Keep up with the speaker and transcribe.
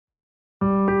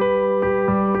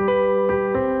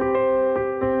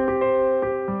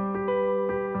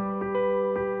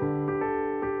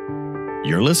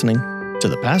You're listening to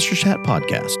the Pastor's Chat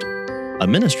Podcast, a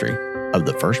ministry of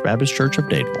the First Baptist Church of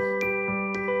Dadeville.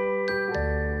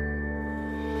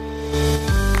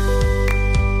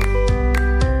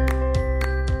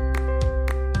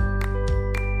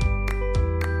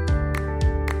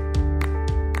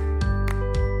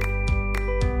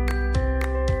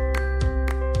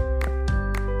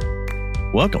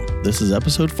 Welcome. This is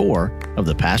episode 4 of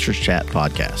the Pastor's Chat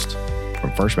Podcast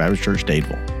from First Baptist Church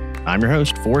Dadeville. I'm your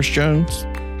host, Forrest Jones.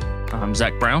 I'm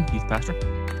Zach Brown, youth pastor.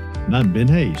 And I'm Ben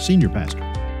Hayes, senior pastor.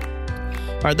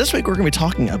 All right, this week we're going to be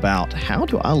talking about how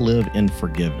do I live in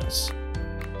forgiveness.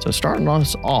 So starting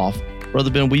us off, Brother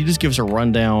Ben, will you just give us a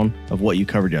rundown of what you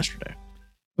covered yesterday?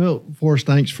 Well, Forrest,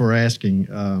 thanks for asking.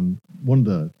 One of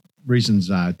the reasons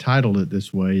I titled it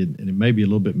this way, and it may be a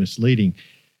little bit misleading,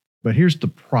 but here's the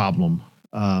problem.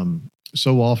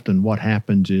 So often what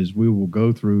happens is we will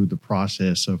go through the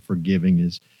process of forgiving,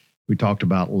 as we talked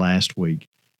about last week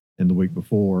and the week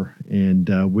before, and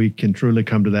we can truly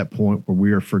come to that point where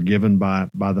we are forgiven by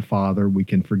the Father. We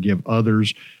can forgive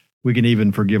others. We can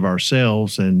even forgive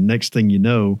ourselves. And next thing you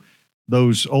know,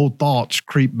 those old thoughts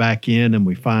creep back in and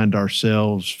we find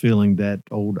ourselves feeling that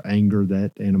old anger,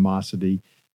 that animosity.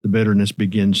 The bitterness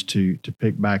begins to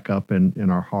pick back up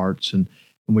in our hearts, and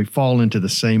we fall into the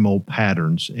same old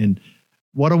patterns. And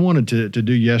what I wanted to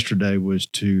do yesterday was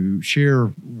to share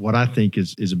what I think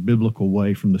is a biblical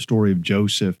way from the story of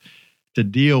Joseph to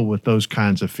deal with those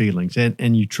kinds of feelings.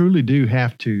 And you truly do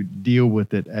have to deal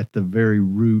with it at the very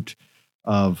root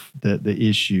of the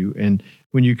issue. And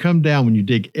when you come down, when you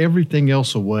dig everything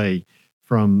else away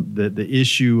from the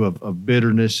issue of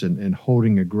bitterness and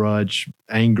holding a grudge,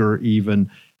 anger even,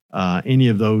 any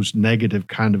of those negative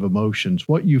kind of emotions,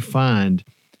 what you find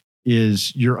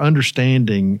is your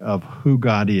understanding of who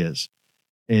God is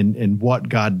and what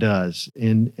God does.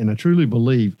 And I truly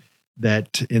believe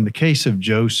that in the case of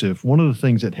Joseph, one of the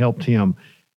things that helped him,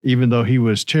 even though he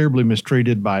was terribly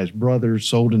mistreated by his brothers,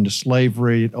 sold into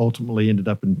slavery, ultimately ended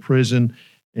up in prison,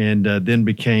 and then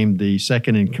became the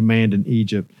second in command in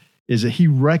Egypt, is that he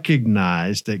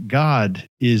recognized that God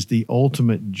is the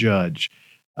ultimate judge.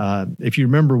 If you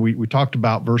remember, we talked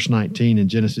about verse 19 in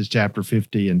Genesis chapter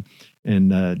 50,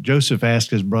 and Joseph asked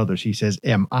his brothers, he says,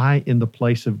 "Am I in the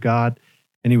place of God?"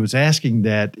 And he was asking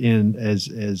that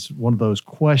as one of those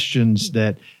questions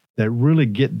that really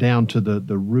get down to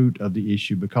the root of the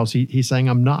issue, because he's saying,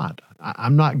 I'm not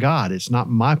God. It's not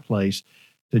my place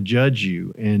to judge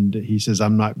you. And he says,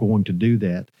 I'm not going to do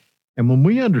that. And when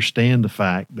we understand the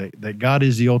fact that God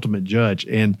is the ultimate judge,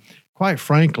 and quite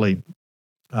frankly,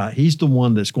 he's the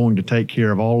one that's going to take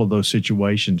care of all of those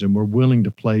situations, and we're willing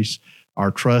to place our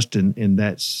trust in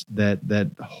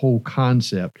that whole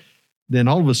concept, then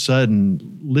all of a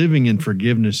sudden living in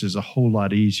forgiveness is a whole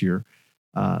lot easier.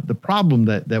 The problem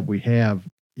that we have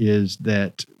is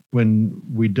that when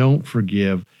we don't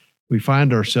forgive, we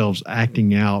find ourselves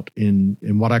acting out in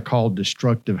what I call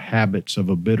destructive habits of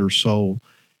a bitter soul.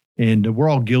 And we're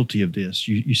all guilty of this.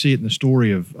 You see it in the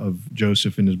story of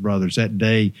Joseph and his brothers. That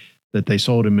day that they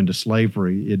sold him into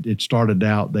slavery, it started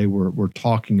out, they were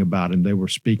talking about him. They were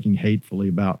speaking hatefully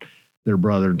about their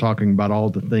brother and talking about all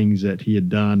the things that he had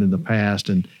done in the past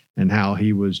and how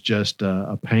he was just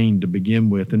a pain to begin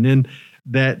with. And then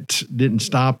that didn't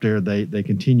stop there. They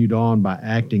continued on by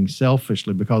acting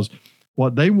selfishly, because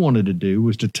what they wanted to do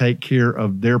was to take care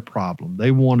of their problem.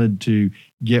 They wanted to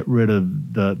get rid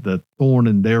of the thorn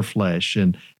in their flesh.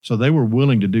 And so they were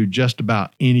willing to do just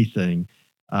about anything.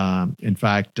 In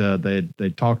fact,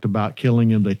 they talked about killing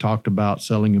him. They talked about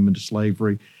selling him into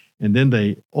slavery. And then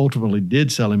they ultimately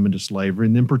did sell him into slavery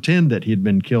and then pretend that he had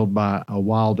been killed by a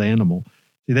wild animal.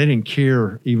 See, they didn't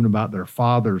care even about their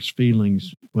father's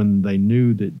feelings when they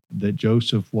knew that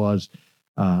Joseph was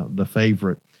the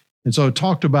favorite. And so it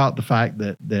talked about the fact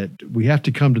that we have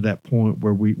to come to that point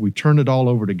where we turn it all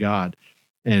over to God,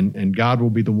 and God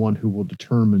will be the one who will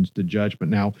determine the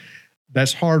judgment. Now,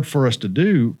 that's hard for us to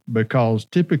do, because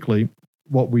typically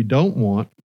what we don't want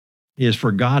is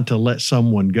for God to let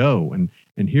someone go.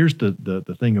 And here's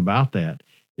the thing about that.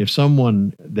 If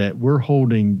someone that we're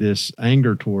holding this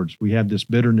anger towards, we have this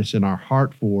bitterness in our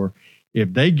heart for,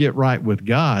 if they get right with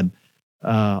God,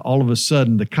 all of a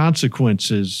sudden the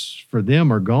consequences for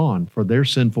them are gone for their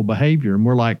sinful behavior. And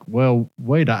we're like, well,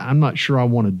 wait, I'm not sure I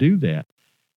want to do that.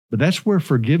 But that's where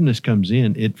forgiveness comes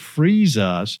in. It frees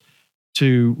us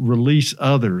to release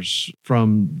others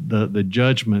from the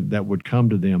judgment that would come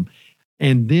to them.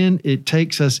 And then it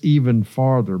takes us even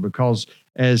farther, because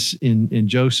as in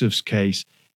Joseph's case,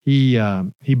 he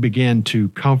began to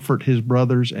comfort his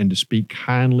brothers and to speak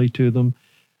kindly to them.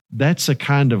 that's a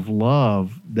kind of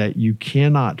love that you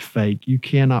cannot fake. You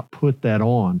cannot put that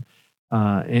on.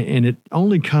 And it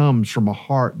only comes from a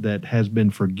heart that has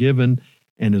been forgiven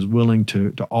and is willing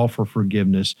to offer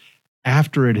forgiveness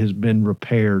after it has been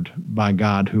repaired by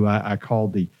God, who I call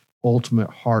the ultimate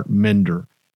heart mender.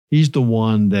 He's the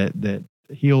one that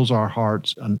heals our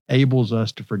hearts, enables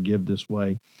us to forgive this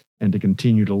way and to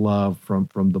continue to love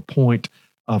from the point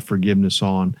of forgiveness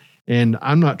on. And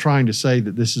I'm not trying to say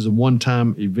that this is a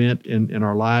one-time event in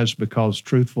our lives, because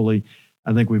truthfully,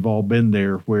 I think we've all been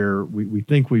there where we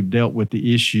think we've dealt with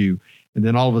the issue. And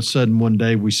then all of a sudden one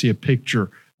day we see a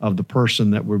picture of the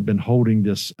person that we've been holding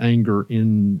this anger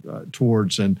in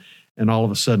towards. And all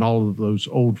of a sudden all of those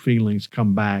old feelings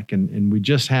come back. And we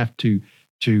just have to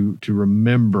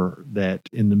remember that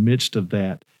in the midst of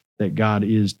that God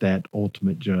is that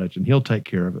ultimate judge, and he'll take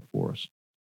care of it for us.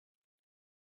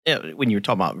 Yeah, when you were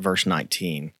talking about verse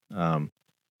 19,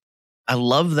 I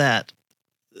love that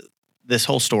this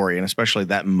whole story, and especially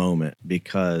that moment,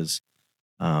 because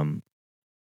you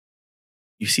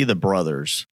see the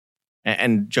brothers,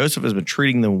 and Joseph has been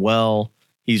treating them well.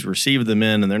 He's received them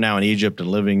in, and they're now in Egypt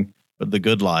and living the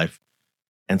good life.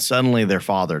 And suddenly their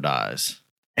father dies,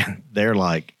 and they're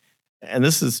like, and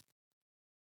this is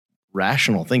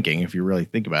rational thinking if you really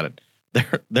think about it.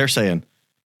 They're saying,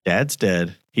 Dad's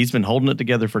dead. He's been holding it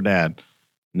together for Dad.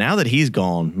 Now that he's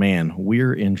gone, man,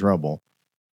 we're in trouble.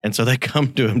 And so they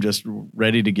come to him just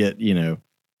ready to get,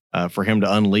 for him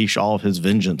to unleash all of his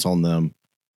vengeance on them.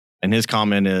 And his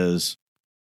comment is,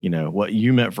 what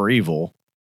you meant for evil,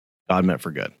 God meant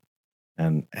for good.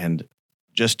 And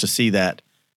just to see that,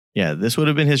 this would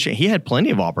have been his. He had plenty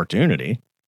of opportunity.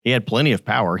 He had plenty of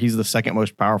power. He's the second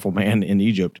most powerful man in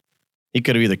Egypt. He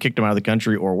could have either kicked him out of the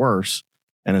country or worse.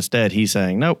 And instead he's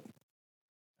saying, nope,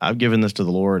 I've given this to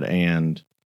the Lord, and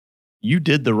you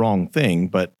did the wrong thing,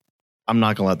 but I'm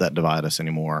not going to let that divide us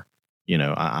anymore.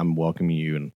 I'm welcoming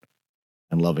you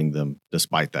and loving them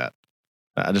despite that.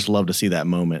 I just love to see that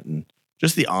moment and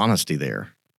just the honesty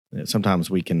there. Sometimes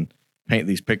we can paint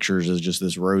these pictures as just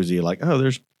this rosy, like,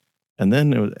 and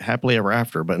then it was happily ever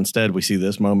after. But instead we see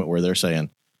this moment where they're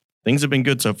saying things have been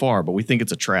good so far, but we think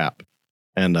it's a trap.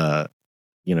 And,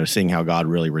 seeing how God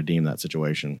really redeemed that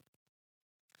situation.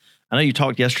 I know you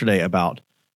talked yesterday about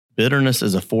bitterness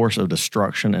is a force of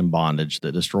destruction and bondage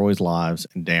that destroys lives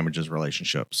and damages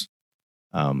relationships.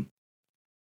 I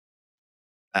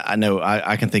know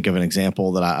I can think of an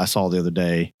example that I saw the other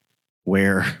day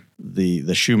where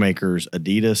the shoemakers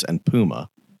Adidas and Puma,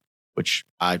 which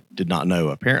I did not know.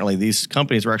 Apparently, these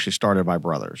companies were actually started by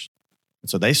brothers. And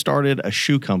so they started a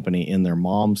shoe company in their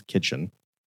mom's kitchen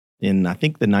in, I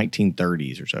think, the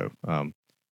 1930s or so.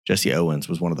 Jesse Owens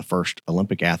was one of the first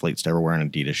Olympic athletes to ever wear an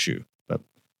Adidas shoe.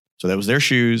 So that was their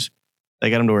shoes. They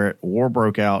got them to wear it. War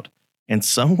broke out. And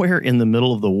somewhere in the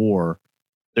middle of the war,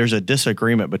 there's a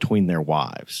disagreement between their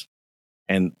wives.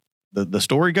 And the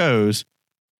story goes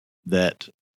that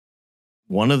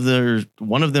one of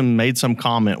them made some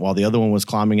comment while the other one was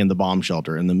climbing in the bomb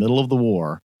shelter in the middle of the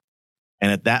war.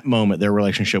 And at that moment, their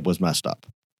relationship was messed up.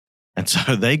 And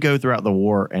so they go throughout the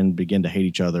war and begin to hate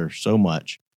each other so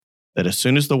much that as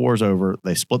soon as the war's over,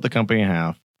 they split the company in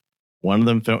half. One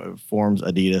of them forms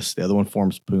Adidas. The other one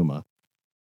forms Puma.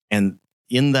 And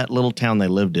in that little town they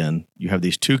lived in, you have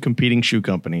these two competing shoe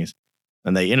companies,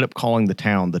 and they ended up calling the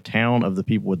town of the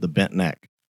people with the bent neck.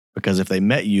 Because if they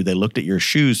met you, they looked at your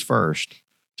shoes first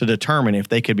to determine if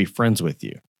they could be friends with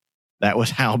you. That was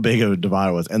how big of a divide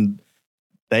it was. And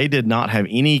they did not have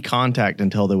any contact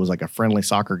until there was like a friendly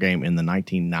soccer game in the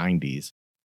 1990s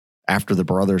after the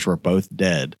brothers were both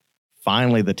dead.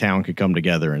 Finally, the town could come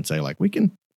together and say, like,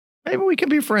 maybe we can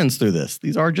be friends through this.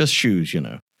 These are just shoes,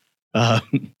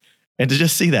 And to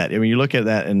just see that, I mean, you look at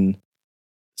that, and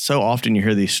so often you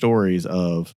hear these stories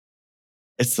of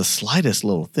it's the slightest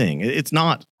little thing. It's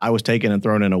not, I was taken and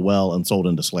thrown in a well and sold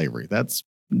into slavery. That's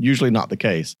usually not the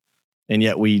case. And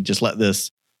yet we just let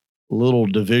this little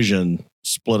division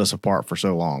split us apart for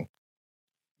so long.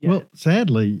 Yeah. Well,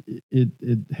 sadly,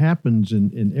 it happens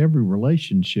in every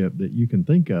relationship that you can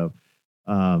think of.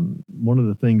 One of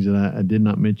the things that I did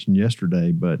not mention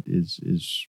yesterday, but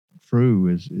is true,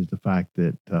 is the fact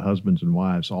that husbands and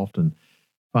wives often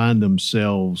find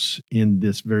themselves in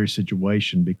this very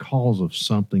situation because of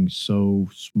something so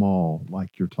small,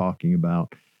 like you're talking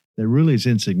about, that really is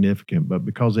insignificant, but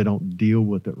because they don't deal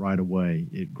with it right away,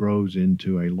 it grows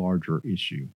into a larger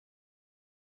issue.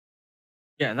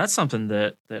 Yeah, and that's something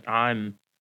that I'm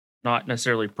not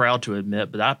necessarily proud to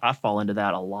admit, but I fall into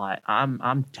that a lot.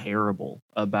 I'm terrible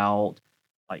about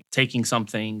like taking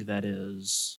something that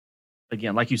is,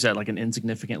 again, like you said, like an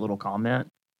insignificant little comment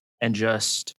and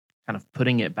just kind of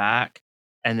putting it back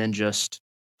and then just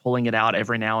pulling it out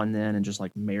every now and then and just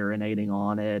like marinating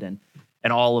on it. And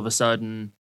all of a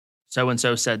sudden,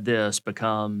 so-and-so said this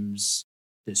becomes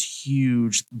this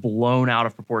huge blown out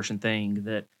of proportion thing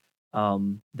that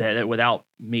without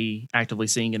me actively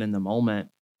seeing it in the moment,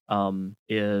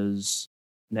 is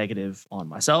negative on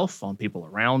myself, on people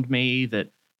around me, that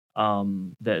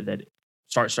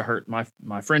starts to hurt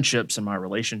my friendships and my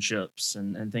relationships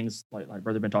and things like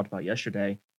Brother Ben talked about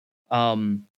yesterday.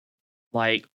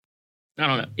 Like, I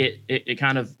don't know, it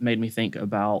kind of made me think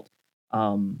about,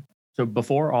 so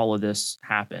before all of this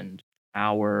happened,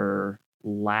 our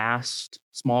last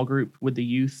small group with the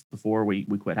youth before we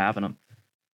quit having them.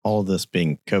 All of this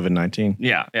being COVID-19.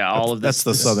 Yeah. All of this.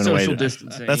 That's the southern way. Social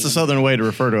distancing. That's the southern way to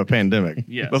refer to a pandemic.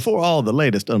 Yeah. Before all the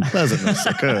latest unpleasantness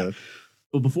occurred.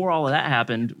 But before all of that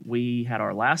happened, we had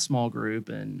our last small group,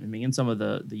 and me and some of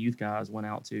the youth guys went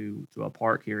out to a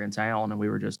park here in town, and we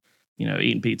were just,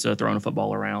 eating pizza, throwing a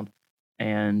football around,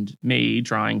 and me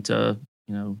trying to,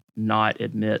 not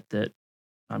admit that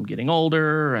I'm getting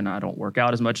older and I don't work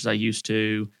out as much as I used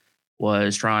to,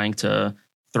 was trying to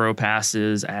throw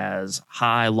passes as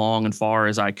high, long, and far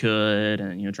as I could,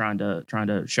 and trying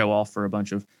to show off for a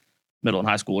bunch of middle and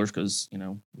high schoolers because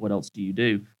what else do you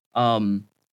do?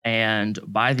 And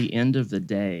by the end of the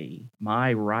day,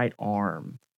 my right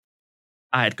arm,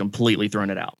 I had completely thrown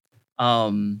it out.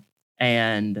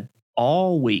 And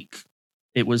all week,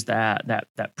 it was that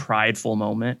prideful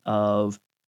moment of,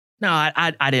 no,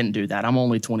 I didn't do that. I'm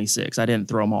only 26. I didn't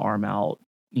throw my arm out,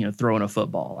 throwing a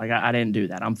football. Like I didn't do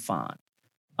that. I'm fine.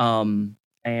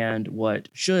 And what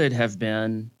should have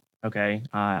been, okay,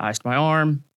 I iced my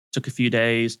arm, took a few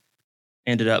days,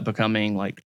 ended up becoming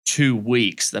like 2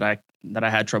 weeks that I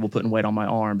had trouble putting weight on my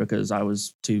arm because I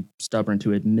was too stubborn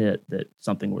to admit that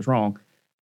something was wrong.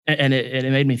 And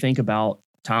it made me think about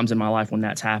times in my life when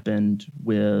that's happened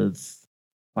with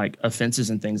like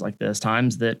offenses and things like this,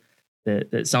 times that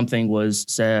something was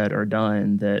said or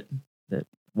done that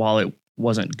while it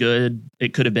wasn't good,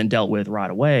 it could have been dealt with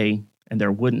right away and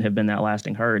there wouldn't have been that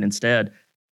lasting hurt. Instead,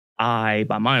 I,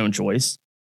 by my own choice,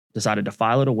 decided to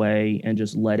file it away and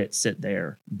just let it sit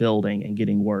there building and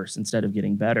getting worse instead of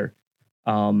getting better,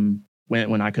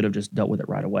 when I could have just dealt with it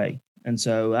right away. And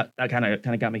so that kind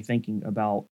of got me thinking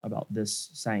about this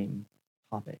same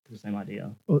topic, the same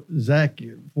idea. Well, Zach,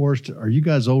 Forrest, are you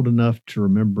guys old enough to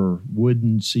remember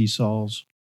wooden seesaws?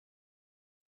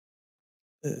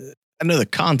 I know the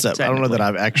concept. I don't know that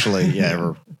I've actually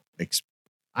ever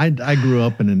I grew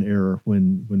up in an era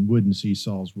when wooden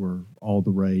seesaws were all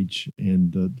the rage,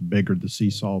 and the bigger the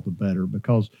seesaw, the better,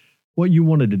 because what you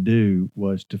wanted to do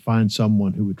was to find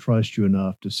someone who would trust you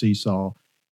enough to seesaw,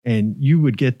 and you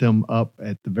would get them up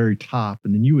at the very top,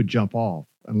 and then you would jump off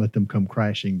and let them come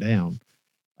crashing down.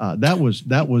 That was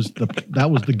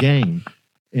the game.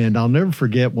 And I'll never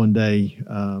forget one day,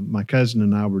 my cousin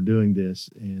and I were doing this,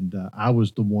 and I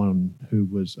was the one who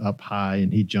was up high,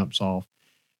 and he jumps off.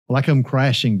 Well, I come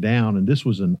crashing down, and this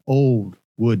was an old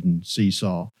wooden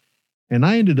seesaw. And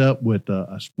I ended up with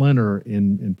a splinter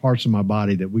in parts of my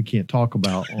body that we can't talk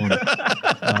about on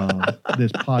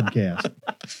this podcast.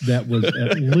 That was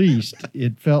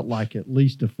it felt like at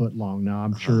least a foot long. Now,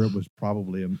 I'm sure it was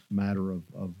probably a matter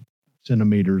of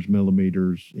centimeters,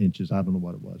 millimeters, inches. I don't know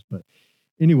what it was. But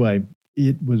anyway,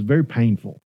 it was very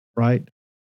painful, right?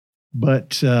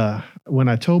 But when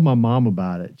I told my mom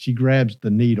about it, she grabs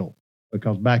the needle.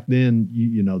 Because back then,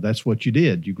 you know, that's what you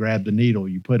did. You grabbed the needle,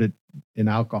 you put it in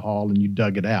alcohol, and you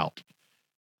dug it out.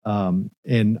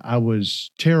 And I was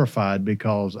terrified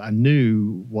because I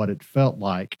knew what it felt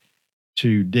like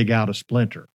to dig out a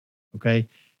splinter. Okay.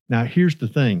 Now, here's the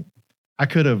thing. I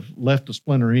could have left the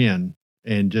splinter in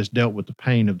and just dealt with the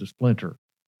pain of the splinter,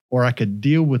 or I could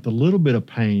deal with a little bit of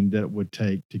pain that it would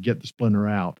take to get the splinter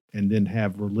out and then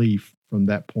have relief from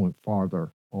that point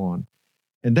farther on.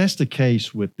 And that's the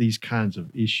case with these kinds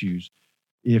of issues.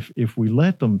 If we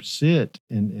let them sit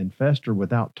and fester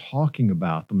without talking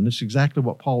about them, and this is exactly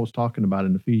what Paul was talking about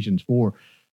in Ephesians 4,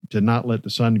 to not let the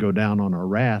sun go down on our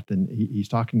wrath. And he's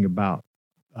talking about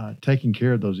taking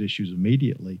care of those issues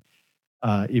immediately.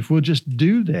 If we'll just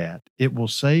do that, it will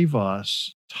save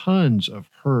us tons of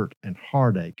hurt and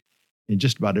heartache in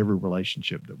just about every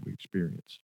relationship that we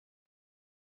experience.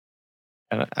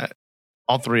 And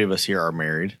all three of us here are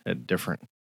married at different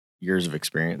years of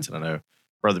experience. And I know,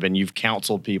 Brother Ben, you've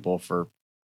counseled people for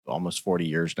almost 40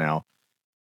 years now.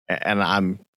 And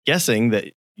I'm guessing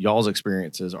that y'all's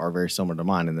experiences are very similar to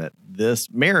mine, and that this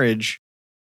marriage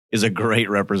is a great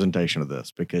representation of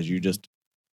this, because you just,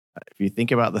 if you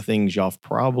think about the things y'all have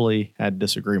probably had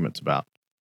disagreements about,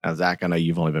 Now, Zach, I know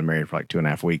you've only been married for like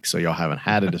 2.5 weeks, so y'all haven't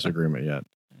had a disagreement yet.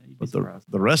 You'd be But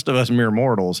surprised. the rest of us mere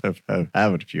mortals have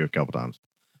it a couple times.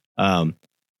 And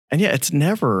yeah, it's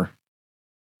never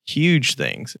huge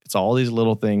things. It's all these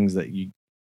little things that you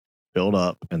build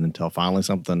up and until finally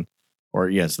something, or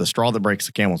it's the straw that breaks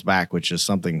the camel's back, which is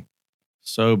something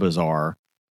so bizarre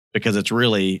because it's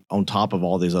really on top of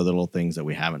all these other little things that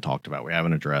we haven't talked about, we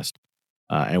haven't addressed,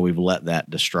 and we've let that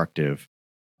destructive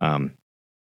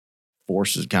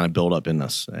forces kind of build up in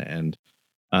us. And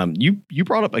you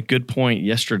brought up a good point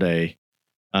yesterday,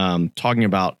 talking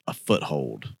about a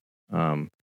foothold,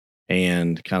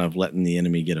 and kind of letting the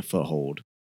enemy get a foothold.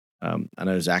 I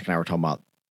know Zach and I were talking about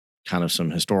kind of some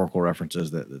historical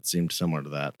references that seemed similar to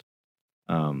that.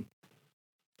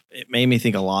 It made me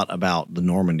think a lot about the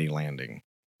Normandy landing,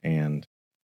 and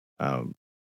I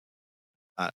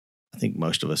think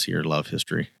most of us here love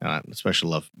history, and I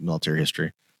especially love military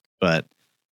history. But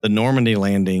the Normandy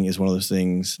landing is one of those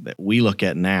things that we look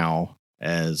at now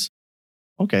as,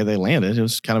 okay, they landed. It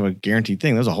was kind of a guaranteed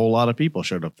thing. There's a whole lot of people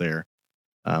showed up there.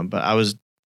 But I was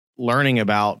learning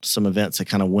about some events that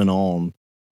kind of went on.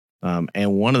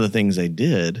 And one of the things they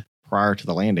did prior to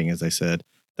the landing is they said,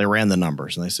 they ran the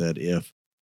numbers and they said, if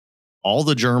all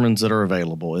the Germans that are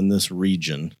available in this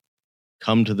region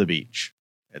come to the beach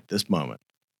at this moment,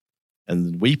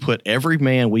 and we put every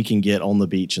man we can get on the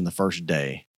beach in the first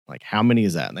day, like how many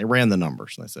is that? And they ran the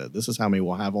numbers and they said, this is how many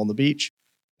we'll have on the beach.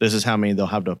 This is how many they'll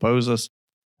have to oppose us.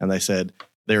 And they said,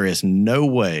 there is no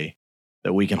way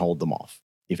that we can hold them off.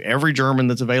 If every German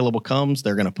that's available comes,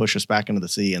 they're going to push us back into the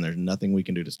sea and there's nothing we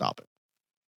can do to stop it.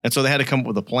 And so they had to come up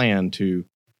with a plan to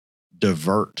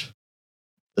divert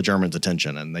the Germans'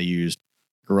 attention. And they used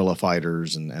guerrilla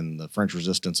fighters and the French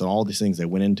resistance and all these things. They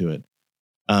went into it.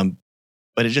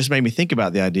 But it just made me think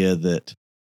about the idea that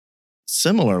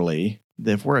similarly,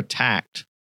 that if we're attacked,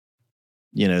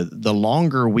 the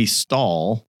longer we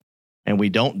stall and we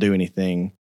don't do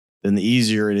anything, then the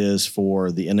easier it is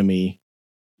for the enemy,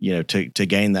 to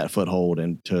gain that foothold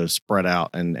and to spread out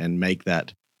and make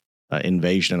that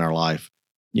invasion in our life.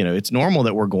 It's normal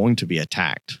that we're going to be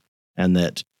attacked and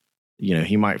that,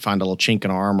 he might find a little chink in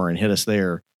our armor and hit us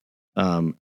there.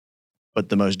 But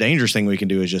the most dangerous thing we can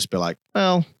do is just be like,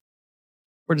 well,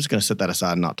 we're just going to set that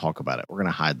aside and not talk about it. We're going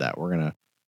to hide that. We're going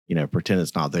to, pretend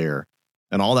it's not there.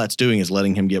 And all that's doing is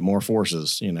letting him get more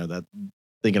forces, that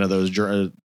thinking of those,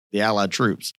 the Allied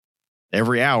troops.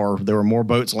 Every hour, there were more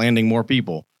boats landing more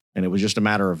people. And it was just a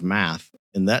matter of math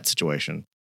in that situation.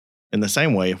 In the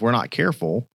same way, if we're not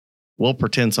careful, we'll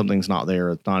pretend something's not there.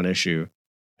 It's not an issue.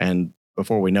 And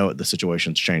before we know it, the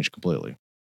situation's changed completely.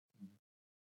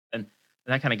 And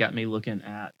that kind of got me looking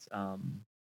at,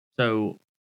 so a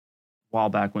while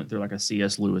back went through like a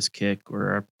C.S. Lewis kick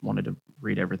where I wanted to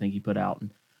read everything he put out,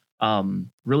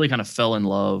 and really kind of fell in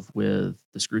love with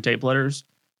the Screwtape Letters,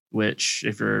 which,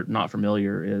 if you're not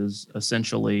familiar, is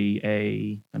essentially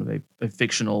a kind of a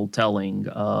fictional telling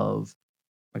of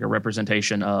like a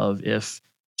representation of if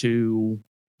two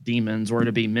demons were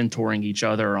to be mentoring each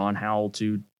other on how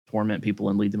to torment people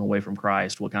and lead them away from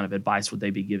Christ, what kind of advice would they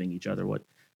be giving each other? What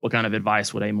kind of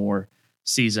advice would a more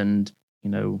seasoned,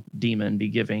 demon be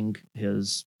giving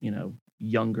his,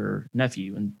 younger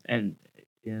nephew? And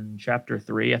in chapter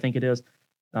 3, I think it is,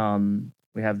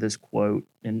 we have this quote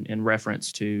in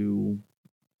reference to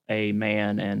a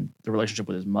man and the relationship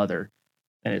with his mother.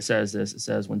 And it says this, it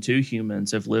says, when two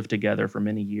humans have lived together for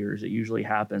many years, it usually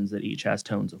happens that each has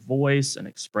tones of voice and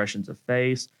expressions of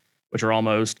face, which are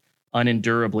almost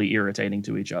unendurably irritating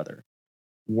to each other.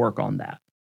 Work on that.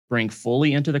 Bring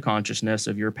fully into the consciousness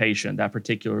of your patient that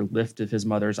particular lift of his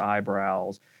mother's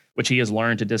eyebrows, which he has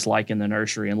learned to dislike in the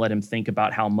nursery, and let him think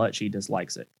about how much he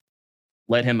dislikes it.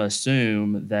 Let him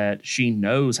assume that she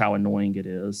knows how annoying it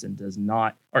is and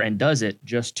does it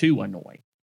just to annoy.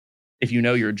 If you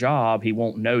know your job, he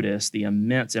won't notice the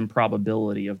immense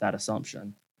improbability of that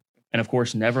assumption. And of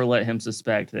course, never let him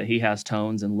suspect that he has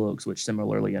tones and looks which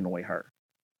similarly annoy her.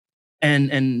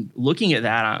 And looking at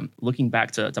that, I'm looking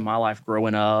back to my life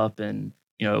growing up and,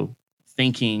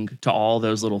 thinking to all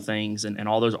those little things and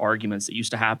all those arguments that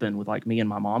used to happen with like me and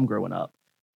my mom growing up.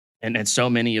 And so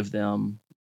many of them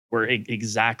were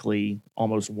exactly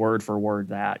almost word for word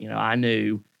that, I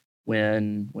knew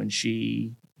when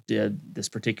she did this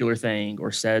particular thing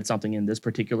or said something in this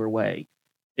particular way,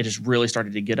 it just really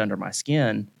started to get under my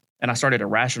skin. And I started to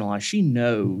rationalize, she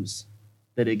knows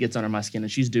that it gets under my skin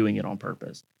and she's doing it on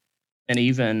purpose. And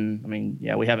even,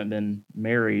 we haven't been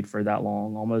married for that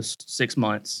long, almost 6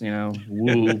 months,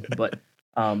 woo, but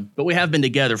we have been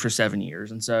together for 7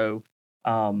 years. And so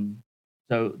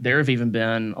there have even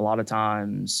been a lot of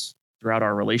times throughout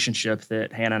our relationship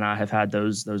that Hannah and I have had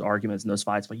those arguments and those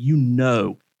fights. Like,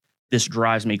 this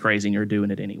drives me crazy and you're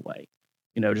doing it anyway.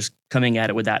 Just coming at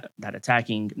it with that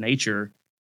attacking nature,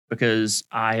 because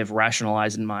I have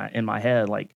rationalized in my head,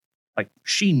 like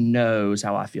she knows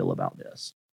how I feel about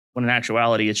this. When in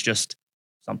actuality, it's just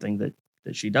something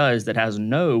that she does that has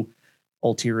no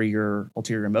ulterior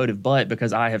motive. But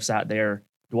because I have sat there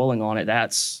dwelling on it,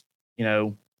 that's,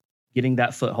 getting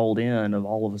that foothold in of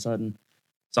all of a sudden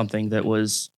something that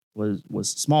was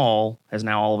small has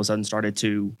now all of a sudden started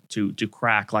to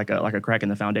crack like a crack in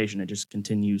the foundation. It just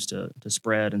continues to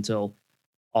spread until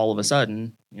all of a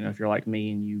sudden, if you're like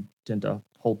me and you tend to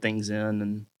hold things in,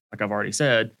 and like I've already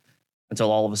said, until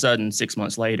all of a sudden 6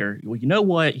 months later, well, you know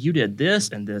what? You did this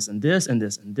and this and this and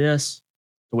this and this,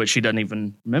 which she doesn't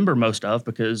even remember most of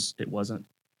because it wasn't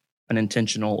an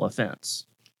intentional offense.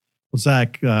 Well,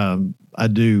 Zach, I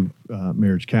do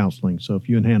marriage counseling, so if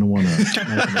you and Hannah want to,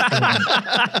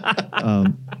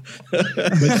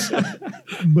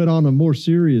 but on a more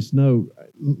serious note,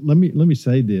 let me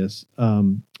say this: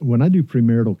 when I do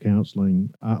premarital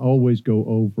counseling, I always go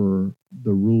over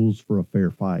the rules for a fair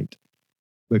fight,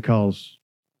 because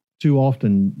too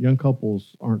often young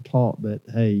couples aren't taught that,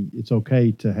 hey, it's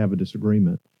okay to have a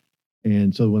disagreement.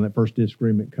 And so when that first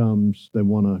disagreement comes, they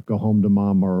want to go home to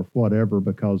mom or whatever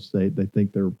because they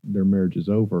think their marriage is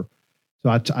over. So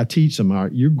I teach them, all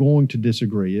right, you're going to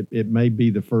disagree. It may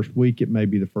be the first week, it may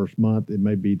be the first month, it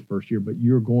may be the first year, but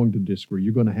you're going to disagree.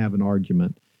 You're going to have an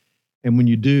argument. And when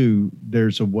you do,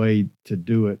 there's a way to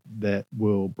do it that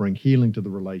will bring healing to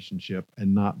the relationship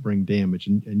and not bring damage.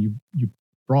 And you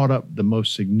brought up the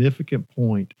most significant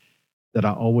point that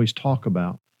I always talk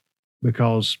about,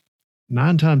 because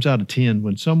 9 times out of 10,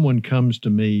 when someone comes to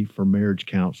me for marriage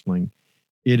counseling,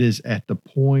 it is at the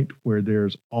point where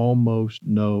there's almost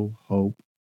no hope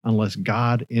unless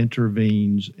God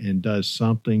intervenes and does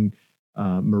something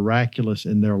miraculous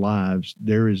in their lives.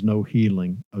 There is no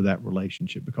healing of that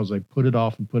relationship because they put it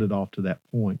off to that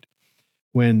point.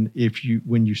 When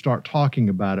you start talking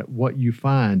about it, what you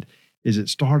find is it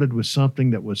started with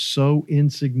something that was so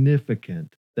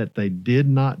insignificant that they did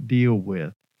not deal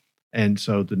with. And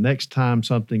so the next time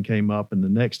something came up, and the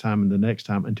next time, and the next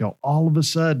time, until all of a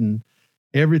sudden,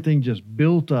 everything just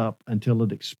built up until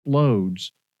it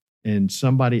explodes, and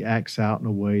somebody acts out in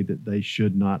a way that they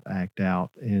should not act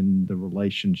out, and the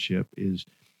relationship is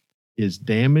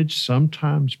damaged,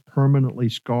 sometimes permanently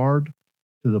scarred,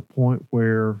 to the point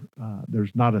where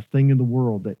there's not a thing in the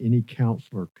world that any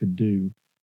counselor could do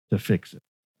to fix it.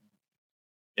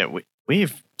 Yeah,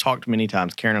 we've talked many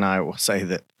times. Karen and I will say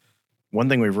that one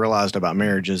thing we've realized about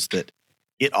marriage is that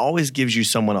it always gives you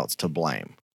someone else to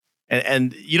blame.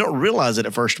 And you don't realize it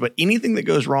at first, but anything that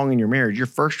goes wrong in your marriage, your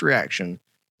first reaction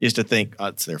is to think, oh,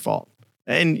 it's their fault.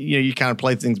 And you kind of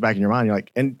play things back in your mind. You're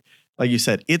like, and like you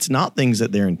said, it's not things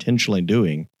that they're intentionally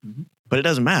doing, but it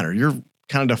doesn't matter. Your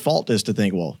kind of default is to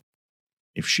think, well,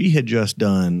 if she had just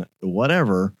done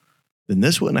whatever, then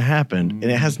this wouldn't have happened. And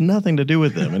it has nothing to do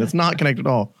with them. And it's not connected at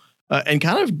all. And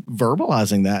kind of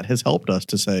verbalizing that has helped us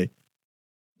to say,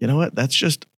 you know what? That's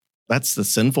the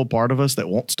sinful part of us that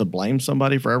wants to blame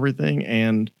somebody for everything.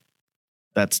 And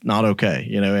that's not okay,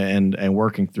 and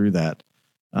working through that.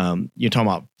 You're talking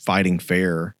about fighting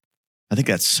fair. I think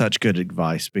that's such good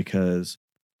advice, because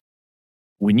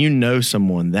when you know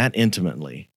someone that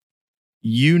intimately,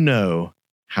 you know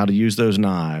how to use those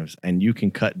knives and you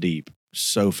can cut deep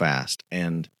so fast.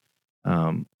 And,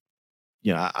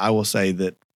 I will say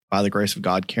that by the grace of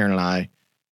God, Karen and I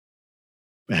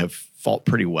have fought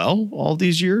pretty well all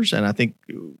these years. And I think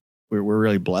we're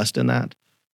really blessed in that.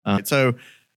 So,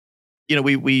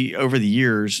 we, over the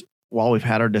years, while we've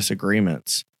had our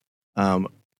disagreements,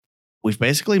 we've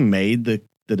basically made the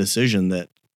decision that,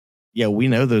 we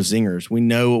know those zingers. We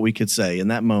know what we could say in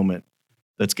that moment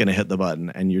that's going to hit the button,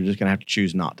 and you're just going to have to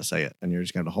choose not to say it. And you're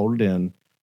just going to hold it in,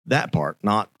 that part,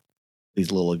 not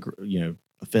these little,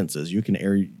 offenses. You can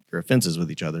air your offenses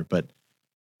with each other, but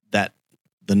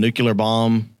the nuclear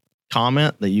bomb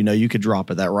comment that you could drop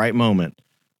at that right moment.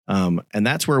 And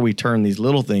that's where we turn these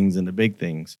little things into big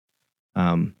things.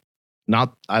 I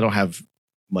don't have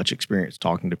much experience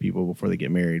talking to people before they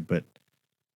get married, but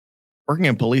working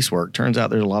in police work, turns out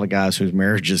there's a lot of guys whose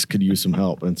marriages could use some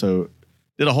help. And so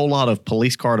did a whole lot of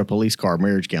police car to police car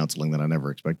marriage counseling that I never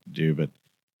expected to do. But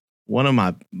one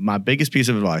of my biggest piece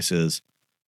of advice is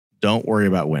don't worry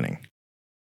about winning.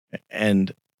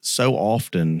 And so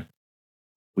often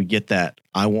we get that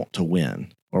I want to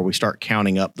win, or we start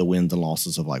counting up the wins and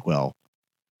losses of like, well,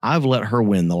 I've let her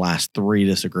win the last 3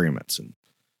 disagreements, and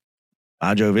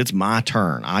by Jove, it's my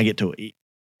turn. I get to eat.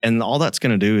 And all that's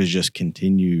going to do is just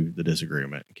continue the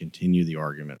disagreement, continue the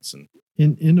arguments. And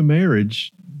In a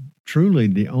marriage, truly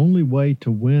the only way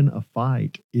to win a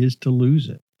fight is to lose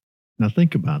it. Now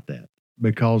think about that,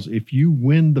 because if you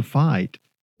win the fight,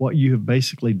 what you have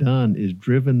basically done is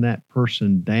driven that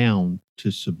person down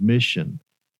to submission.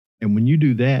 And when you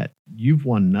do that, you've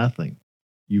won nothing.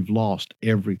 You've lost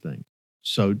everything.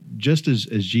 So just as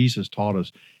Jesus taught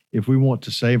us, if we want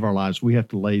to save our lives, we have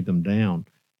to lay them down.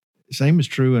 Same is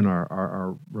true in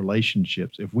our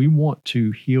relationships. If we want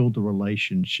to heal the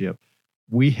relationship,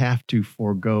 we have to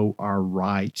forego our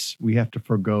rights. We have to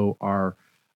forego our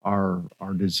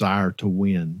desire to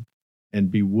win and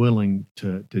be willing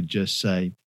to just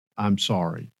say, I'm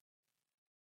sorry.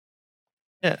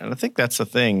 yeah, and I think that's the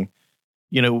thing,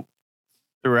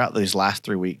 throughout these last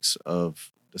 3 weeks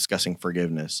of discussing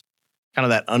forgiveness, kind of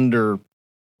that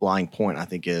underlying point, I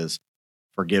think, is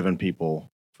forgiven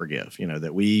people forgive,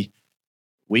 that we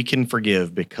can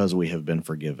forgive because we have been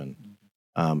forgiven.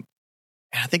 And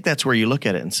I think that's where you look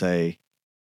at it and say,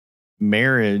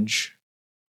 marriage,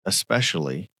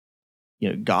 especially,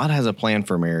 God has a plan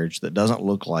for marriage that doesn't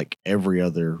look like every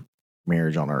other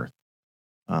marriage on earth.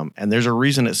 And there's a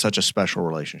reason it's such a special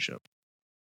relationship.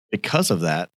 Because of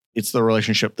that, it's the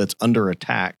relationship that's under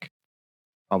attack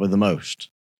probably the most.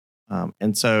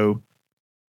 And so,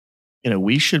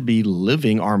 we should be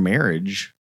living our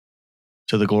marriage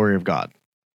to the glory of God.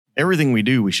 Everything we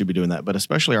do, we should be doing that. But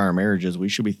especially our marriages, we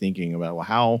should be thinking about,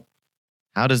 well,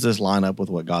 how does this line up with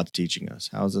what God's teaching us?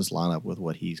 How does this line up with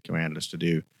what He's commanded us to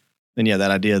do? And yeah,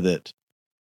 that idea that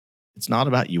it's not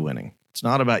about you winning. It's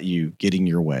not about you getting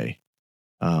your way.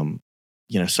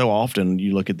 So often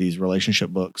you look at these relationship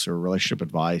books or relationship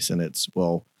advice and it's,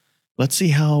 well, let's see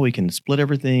how we can split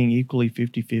everything equally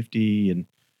 50-50 and,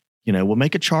 we'll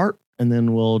make a chart and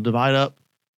then we'll divide up.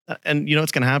 And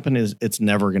what's going to happen is it's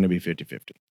never going to be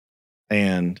 50-50.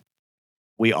 And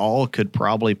we all could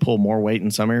probably pull more weight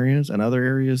in some areas and other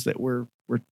areas that we're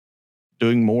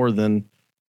doing more than,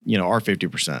 our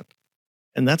 50%.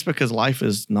 And that's because life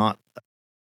is not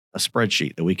a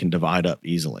spreadsheet that we can divide up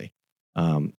easily.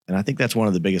 And I think that's one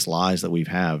of the biggest lies that we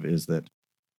have is that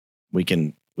we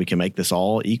can make this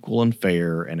all equal and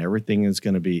fair and everything is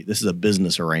going to be, this is a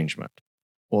business arrangement.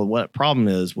 Well, what problem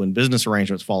is when business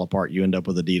arrangements fall apart, you end up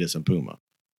with Adidas and Puma,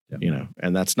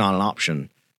 and that's not an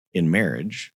option in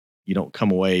marriage. You don't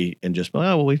come away and just,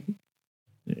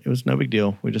 it was no big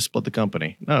deal. We just split the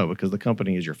company. No, because the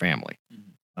company is your family.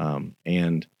 And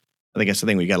I think that's the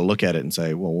thing. We got to look at it and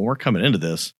say, well, when we're coming into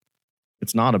this,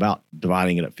 it's not about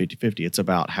dividing it up 50-50. It's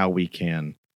about how we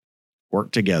can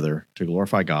work together to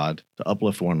glorify God, to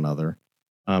uplift one another.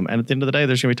 And at the end of the day,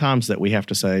 there's going to be times that we have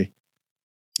to say,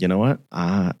 you know what,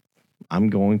 I'm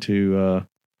going to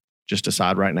just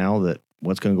decide right now that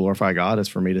what's going to glorify God is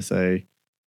for me to say,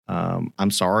 I'm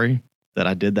sorry that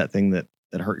I did that thing that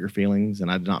hurt your feelings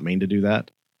and I did not mean to do that.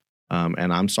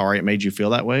 And I'm sorry it made you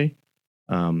feel that way.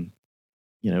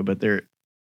 But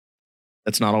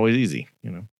that's not always easy,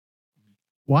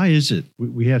 Why is it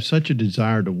we have such a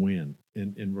desire to win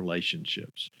in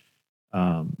relationships?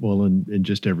 In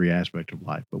just every aspect of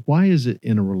life. But why is it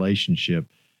in a relationship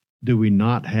do we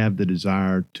not have the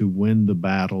desire to win the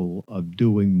battle of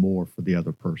doing more for the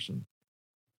other person?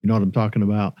 You know what I'm talking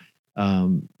about?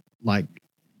 Like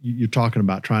you're talking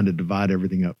about trying to divide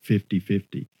everything up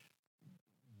 50-50.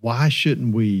 Why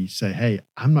shouldn't we say, hey,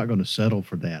 I'm not going to settle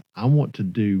for that. I want to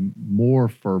do more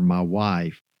for my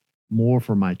wife, more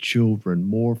for my children,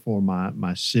 more for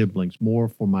my siblings, more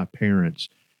for my parents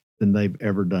than they've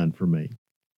ever done for me.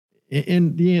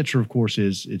 And the answer, of course,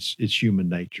 is it's human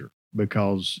nature,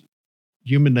 because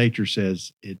human nature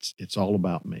says it's all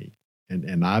about me. And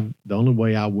the only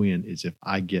way I win is if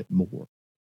I get more.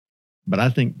 But I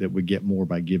think that we get more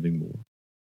by giving more.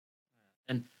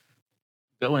 And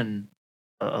going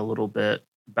a little bit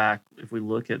back, if we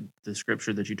look at the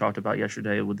scripture that you talked about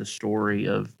yesterday with the story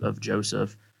of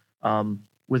Joseph,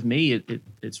 with me,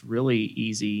 it's really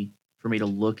easy for me to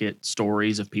look at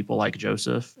stories of people like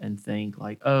Joseph and think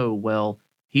like, oh, well,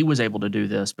 he was able to do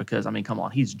this because, come on,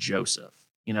 he's Joseph,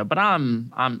 but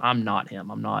I'm not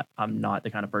him. I'm not the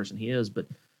kind of person he is, but,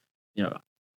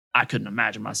 I couldn't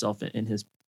imagine myself in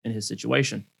his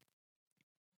situation.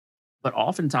 But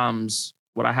oftentimes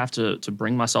what I have to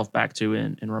bring myself back to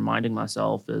in reminding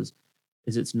myself is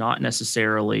it's not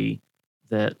necessarily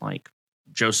that like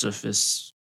Joseph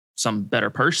is some better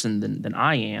person than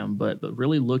I am, but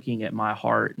really looking at my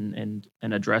heart and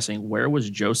addressing where was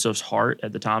Joseph's heart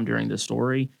at the time during this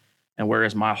story and where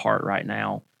is my heart right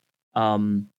now.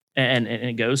 And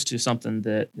it goes to something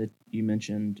that you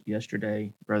mentioned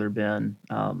yesterday, Brother Ben,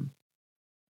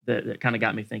 that kind of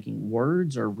got me thinking.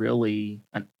 Words are really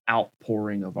an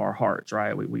outpouring of our hearts,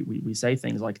 right? We say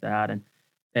things like that, and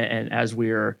as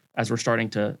we're starting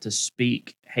to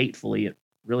speak hatefully, it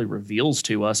really reveals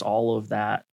to us all of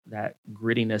that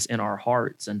grittiness in our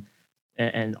hearts,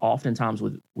 and oftentimes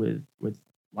with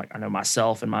like, I know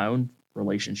myself and my own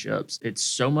relationships, it's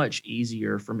so much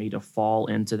easier for me to fall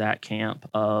into that camp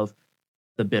of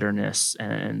the bitterness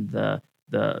and the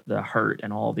hurt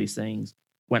and all of these things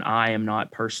when I am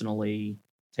not personally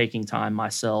taking time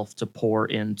myself to pour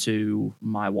into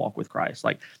my walk with Christ.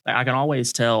 Like, I can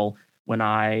always tell when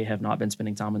I have not been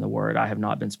spending time in the Word, I have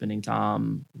not been spending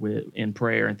time in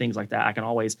prayer and things like that. I can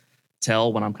always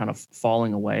tell when I'm kind of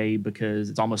falling away, because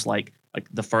it's almost like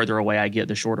the further away I get,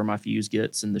 the shorter my fuse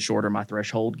gets and the shorter my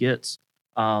threshold gets.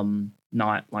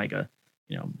 Not like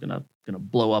gonna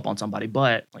blow up on somebody,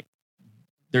 but like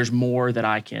there's more that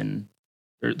I can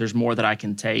there's more that I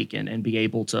can take and be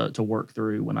able to work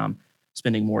through when I'm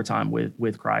spending more time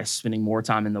with Christ, spending more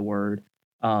time in the Word,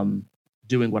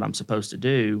 doing what I'm supposed to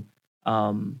do.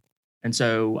 And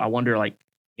so I wonder, like,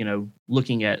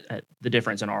 looking at the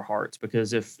difference in our hearts,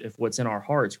 because if what's in our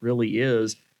hearts really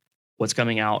is what's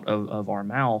coming out of our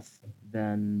mouth,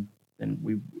 then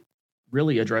we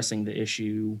really addressing the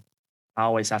issue. I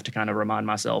always have to kind of remind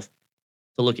myself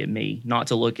to look at me, not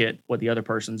to look at what the other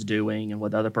person's doing and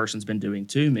what the other person's been doing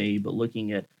to me, but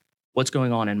looking at what's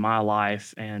going on in my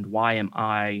life and why am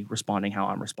I responding how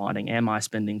I'm responding? Am I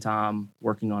spending time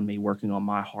working on me, working on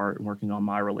my heart, and working on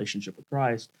my relationship with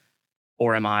Christ?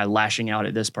 Or am I lashing out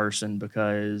at this person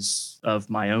because of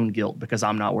my own guilt, because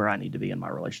I'm not where I need to be in my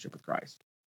relationship with Christ?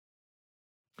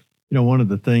 One of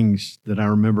the things that I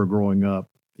remember growing up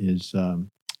is I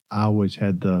always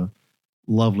had the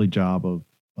lovely job of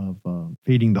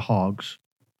feeding the hogs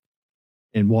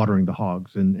and watering the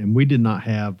hogs. And we did not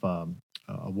have a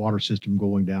water system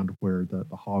going down to where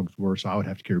the hogs were, so I would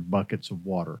have to carry buckets of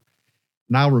water.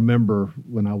 And I remember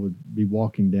when I would be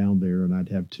walking down there and I'd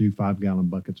have 2 5-gallon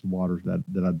buckets of water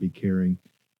that I'd be carrying.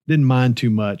 Didn't mind too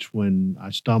much when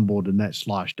I stumbled and that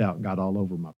sloshed out and got all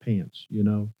over my pants,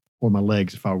 or my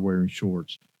legs if I were wearing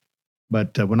shorts.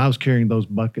 But when I was carrying those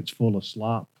buckets full of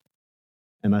slop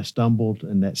and I stumbled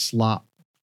and that slop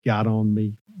got on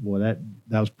me, boy, that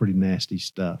was pretty nasty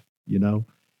stuff,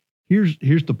 Here's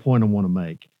the point I want to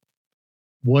make.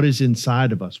 What is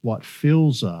inside of us, what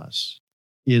fills us,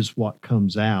 is what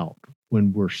comes out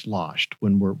when we're sloshed,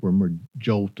 when we're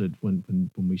jolted, when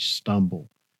we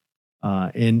stumble.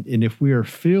 And if we are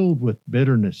filled with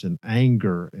bitterness and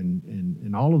anger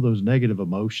and all of those negative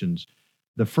emotions,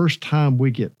 the first time we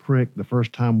get pricked, the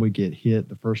first time we get hit,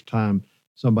 the first time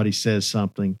somebody says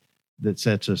something that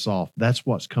sets us off, that's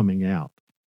what's coming out.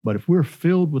 But if we're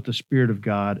filled with the Spirit of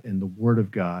God and the Word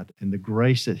of God and the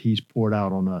grace that He's poured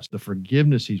out on us, the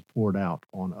forgiveness He's poured out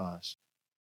on us,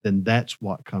 then that's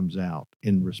what comes out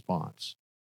in response.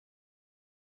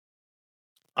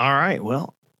 All right.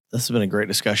 Well, this has been a great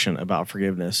discussion about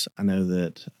forgiveness. I know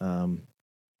that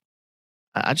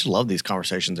I just love these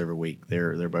conversations every week.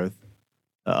 They're both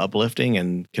uplifting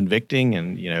and convicting,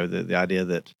 and the idea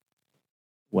that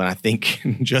when I think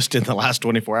just in the last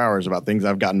 24 hours about things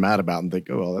I've gotten mad about and think,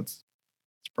 oh, well, it's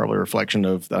probably a reflection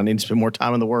of that I need to spend more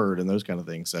time in the Word and those kind of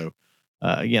things. So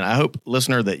again, I hope,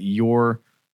 listener, that you're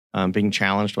being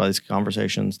challenged by these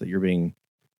conversations, that you're being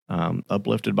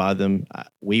uplifted by them.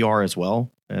 We are as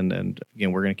well. And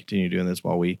again, we're going to continue doing this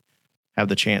while we have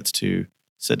the chance to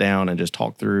sit down and just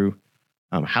talk through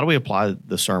how do we apply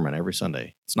the sermon every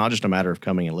Sunday. It's not just a matter of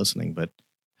coming and listening, but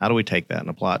how do we take that and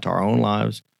apply it to our own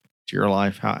lives, to your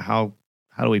life? How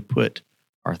do we put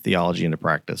our theology into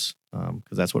practice?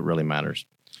 Because that's what really matters.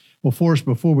 Well, Forrest,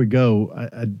 before we go,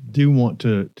 I do want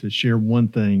to share one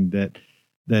thing that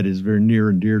is very near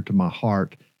and dear to my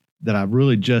heart that I've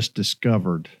really just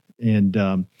discovered. And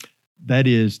that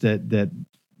is that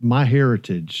my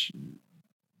heritage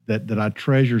that I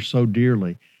treasure so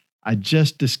dearly, I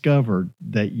just discovered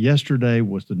that yesterday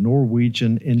was the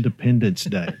Norwegian Independence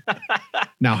Day.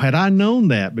 Now, had I known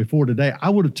that before today,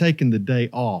 I would have taken the day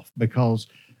off, because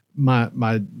my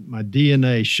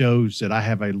DNA shows that I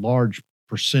have a large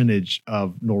percentage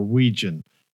of Norwegian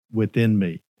within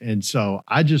me. And so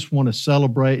I just want to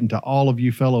celebrate, and to all of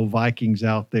you fellow Vikings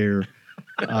out there,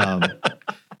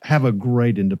 have a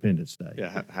great Independence Day.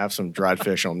 Yeah, have some dried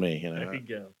fish on me. There you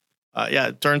go. Yeah,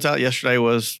 it turns out yesterday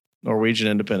was Norwegian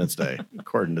Independence Day,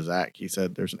 according to Zach. He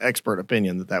said there's an expert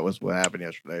opinion that was what happened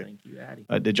yesterday. Thank you, Addie.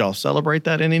 Did y'all celebrate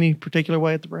that in any particular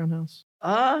way at the Brown House?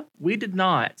 We did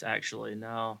not, actually.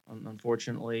 No,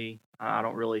 unfortunately, I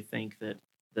don't really think that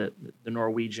the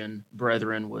Norwegian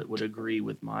brethren would agree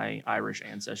with my Irish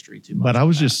ancestry too much. But I on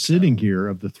was that, just sitting here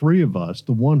of the three of us,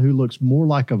 the one who looks more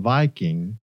like a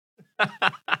Viking.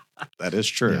 That is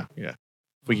true. Yeah. Yeah.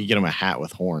 If we could get him a hat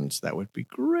with horns, that would be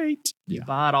great. You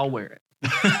buy it, I'll wear it.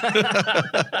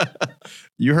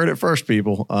 You heard it first,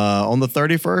 people. On the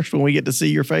 31st, when we get to see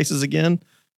your faces again,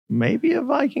 maybe a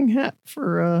Viking hat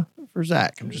for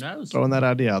Zach. I'm Who just knows? throwing that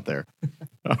idea out there.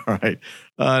 All right.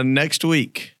 Next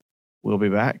week, we'll be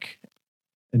back.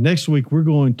 And next week, we're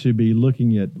going to be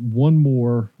looking at one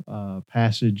more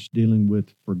passage dealing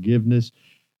with forgiveness,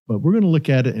 but we're going to look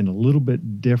at it in a little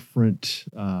bit different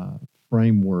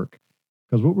framework,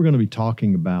 because what we're going to be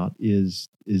talking about is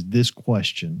this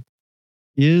question: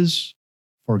 is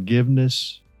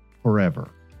forgiveness forever?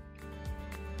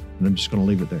 And I'm just going to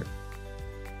leave it there.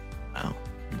 Wow.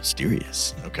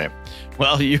 Mysterious. Okay.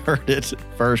 Well, you heard it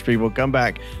first, people. Come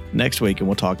back next week and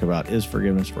we'll talk about is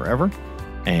forgiveness forever?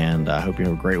 And I hope you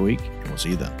have a great week, and we'll see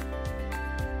you then.